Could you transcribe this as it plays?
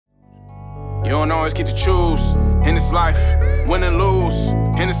You don't always get to choose in this life, win and lose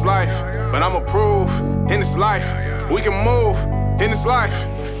in this life. But I'ma prove in this life, we can move in this life.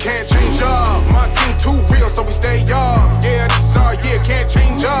 Can't change up, my team too real, so we stay up. Yeah, this is our year, can't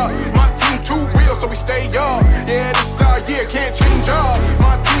change up. My team too real, so we stay up. Yeah, this is our year, can't change up.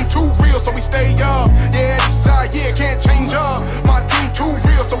 My team too real, so we stay up. Yeah, this is our year, can't change up. My team too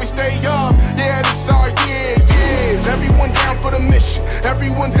real, so we stay up. Yeah, this is our year, yeah. Is everyone down for the mission?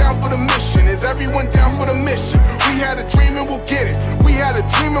 Everyone down for the mission? Is everyone down for the mission? We had a dream and we'll get it. We had a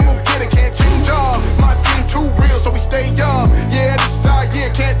dream and we'll get it. Can't change up. My team too real, so we stay up. Yeah, this is our year,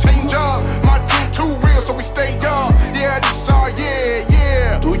 can't change up. My team too real, so we stay up. Yeah, this is our year,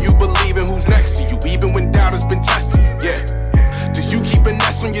 yeah. Do you believe in who's next to you, even when doubt has been testing you? Yeah. Do you keep an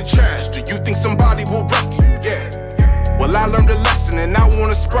S on your chest? Do you think somebody will rescue you? Yeah. Well, I learned a lesson and I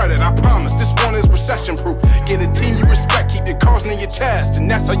wanna spread it. I promise this one is recession proof. Get a team you respect, keep your cards near your chest, and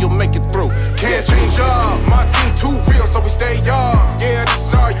that's how you'll make it through. Can't change up. My team too real, so we stay up. Yeah, this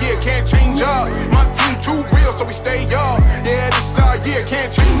is our year, can't change up. My team too real, so we stay up. Yeah, this is our year,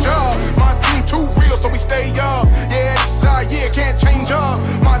 can't change up. My team too real, so we stay up. Yeah, this is our year, can't change up.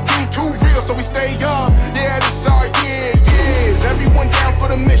 My team too real, so we stay up. Yeah, this is our year, yeah. Is everyone down for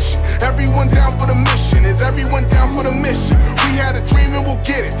the mission? Everyone down for the mission? Is everyone down for the mission? We had a dream and we'll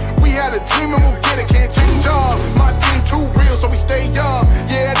get it. We had a dream and we'll get it. Can't change up. My team too real, so we stay up.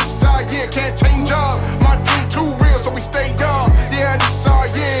 Yeah, this is our year, can't change up. My team too real, so we stay up. Yeah, this is our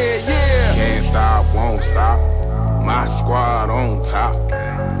year, yeah. Can't stop, won't stop. My squad on top.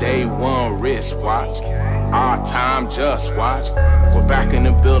 Day one wristwatch. Our time, just watch. We're back in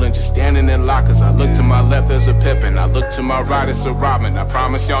the building, just standing in lockers. I look to my left, there's a Pippin. I look to my right, it's a Robin. I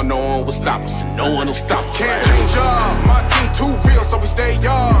promise y'all no one will stop us, and no one will stop us. Can't change up. My team too real, so we stay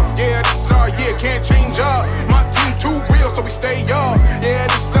up. Yeah, this is our year, can't change up. My team too real, so we stay up.